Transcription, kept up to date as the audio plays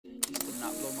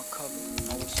my cover.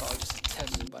 No, it's all just a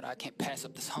test, but I can't pass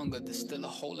up this hunger. There's still a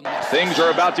hole in my... Things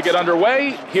are about to get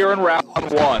underway here in round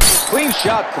one. Clean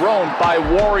shot thrown by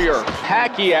Warrior.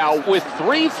 Pacquiao with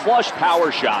 3 flush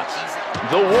power shots.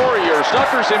 The Warrior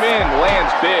suckers him in,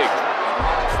 lands big.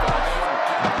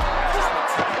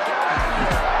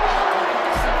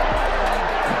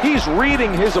 He's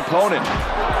reading his opponent.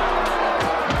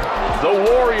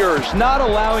 The Warrior's not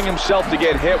allowing himself to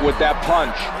get hit with that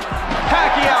punch.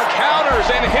 Pacquiao counters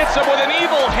and hits him with an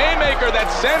evil haymaker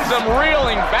that sends him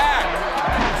reeling back.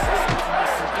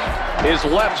 His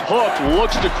left hook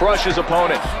looks to crush his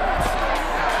opponent.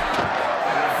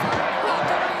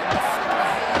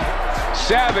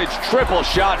 Savage triple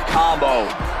shot combo.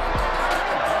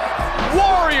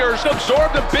 Warriors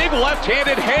absorbed a big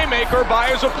left-handed haymaker by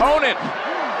his opponent.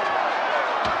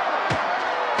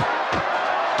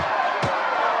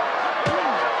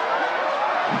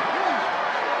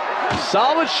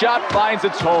 Solid shot finds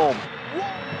its home.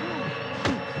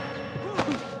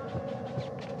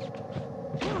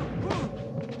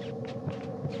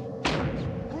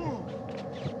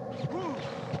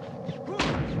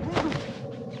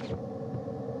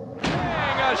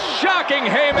 A shocking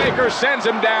haymaker sends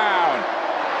him down.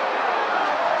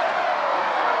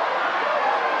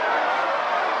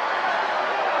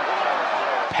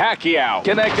 Pacquiao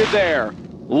connected there.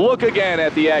 Look again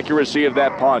at the accuracy of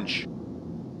that punch.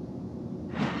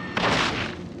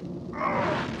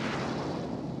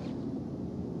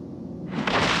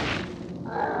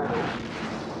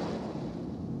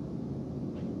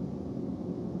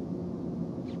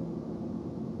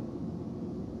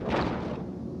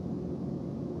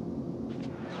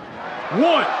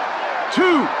 One,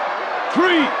 2,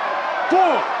 3,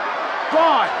 4,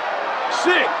 5,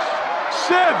 6,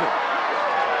 7.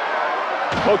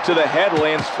 Hook to the head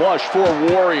lands flush for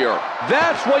Warrior.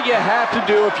 That's what you have to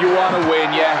do if you want to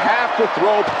win. You have to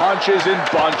throw punches in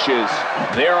bunches.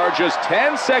 There are just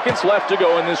 10 seconds left to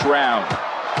go in this round.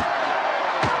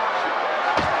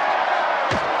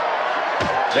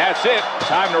 That's it.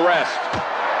 Time to rest.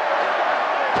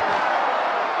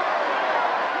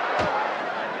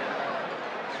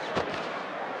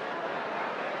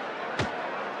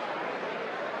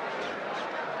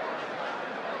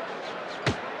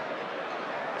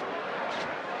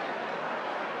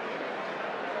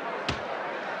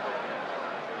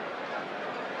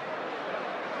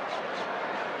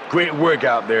 Great work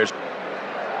out there.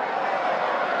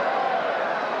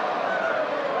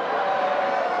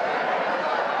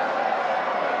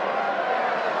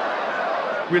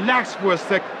 Relax for a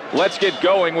sec. Let's get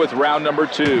going with round number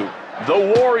 2.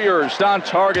 The Warriors on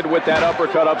target with that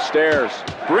uppercut upstairs.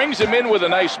 Brings him in with a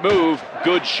nice move.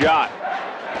 Good shot.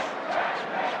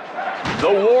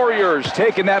 The Warriors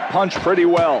taking that punch pretty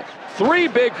well. 3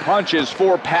 big punches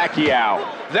for Pacquiao.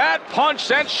 That punch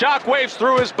sent shockwaves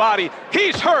through his body.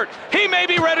 He's hurt. He may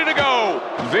be ready to go.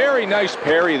 Very nice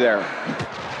parry there.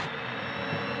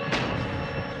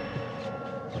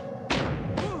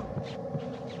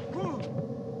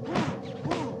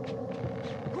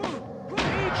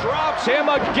 He drops him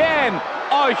again.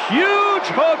 A huge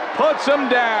hook puts him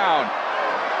down.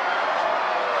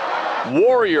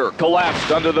 Warrior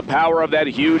collapsed under the power of that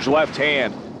huge left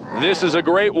hand. This is a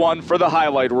great one for the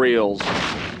highlight reels.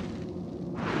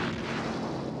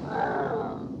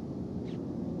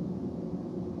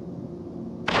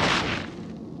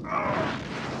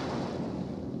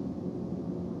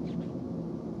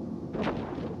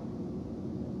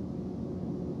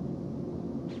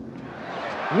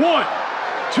 One,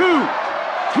 2,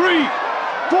 3,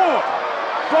 4,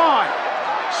 5,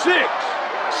 6,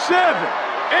 7,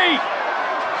 8.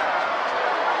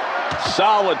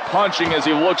 Solid punching as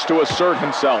he looks to assert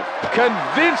himself.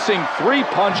 Convincing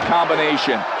 3-punch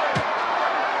combination.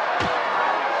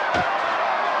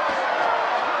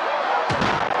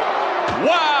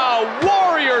 Wow,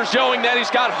 Warrior showing that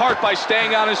he's got heart by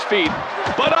staying on his feet.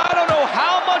 But I don't know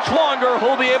how much longer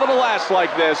he'll be able to last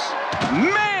like this.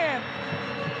 Man!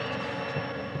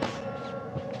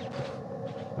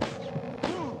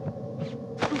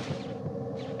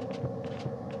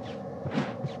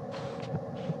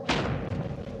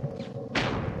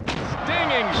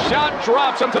 Shot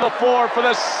drops him to the floor for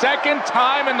the 2nd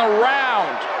time in the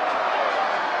round.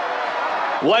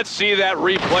 Let's see that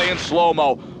replay in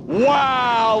slow-mo.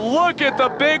 Wow, look at the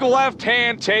big left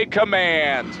hand take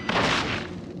command.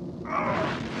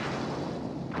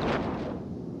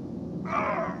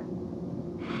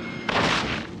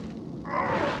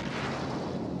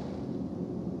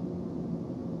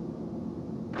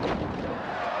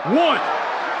 One,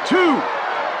 2,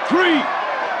 3,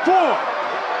 4,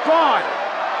 5,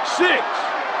 6,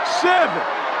 7,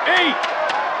 8,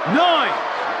 9,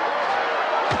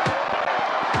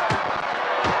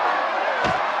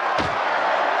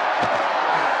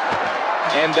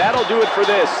 And that'll do it for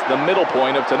this, the middle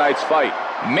point of tonight's fight.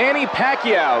 Manny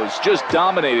Pacquiao's just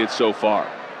dominated so far.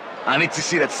 I need to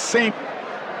see that same...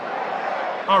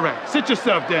 All right, sit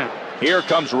yourself down. Here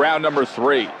comes round number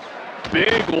 3.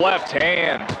 Big left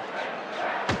hand.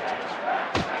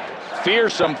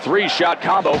 Fearsome 3-shot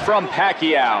combo from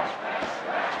Pacquiao.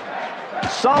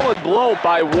 Solid blow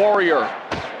by Warrior.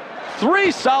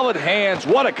 3 solid hands,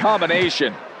 what a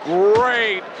combination.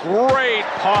 Great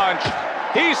punch.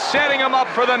 He's setting him up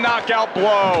for the knockout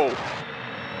blow.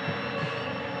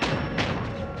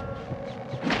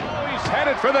 Oh, he's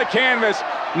headed for the canvas.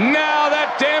 Now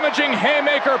that damaging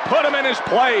haymaker put him in his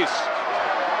place.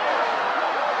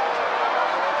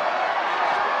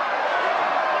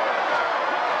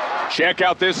 Check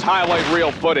out this highlight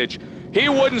reel footage. He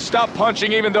wouldn't stop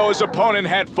punching even though his opponent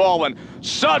had fallen.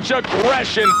 Such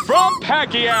aggression from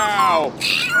Pacquiao.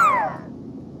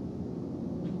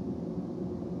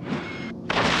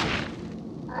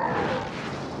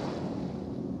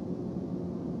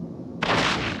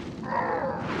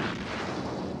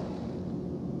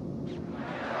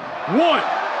 One,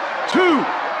 2,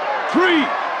 3,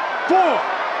 4,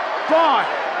 5,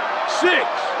 6,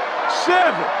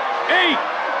 7, 8,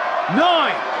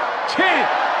 9, 10.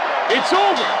 It's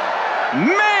over.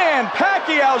 Man,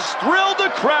 Pacquiao's thrilled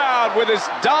the crowd with his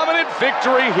dominant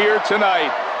victory here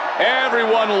tonight.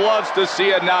 Everyone loves to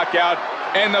see a knockout,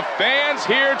 and the fans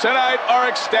here tonight are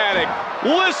ecstatic.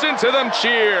 Listen to them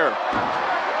cheer.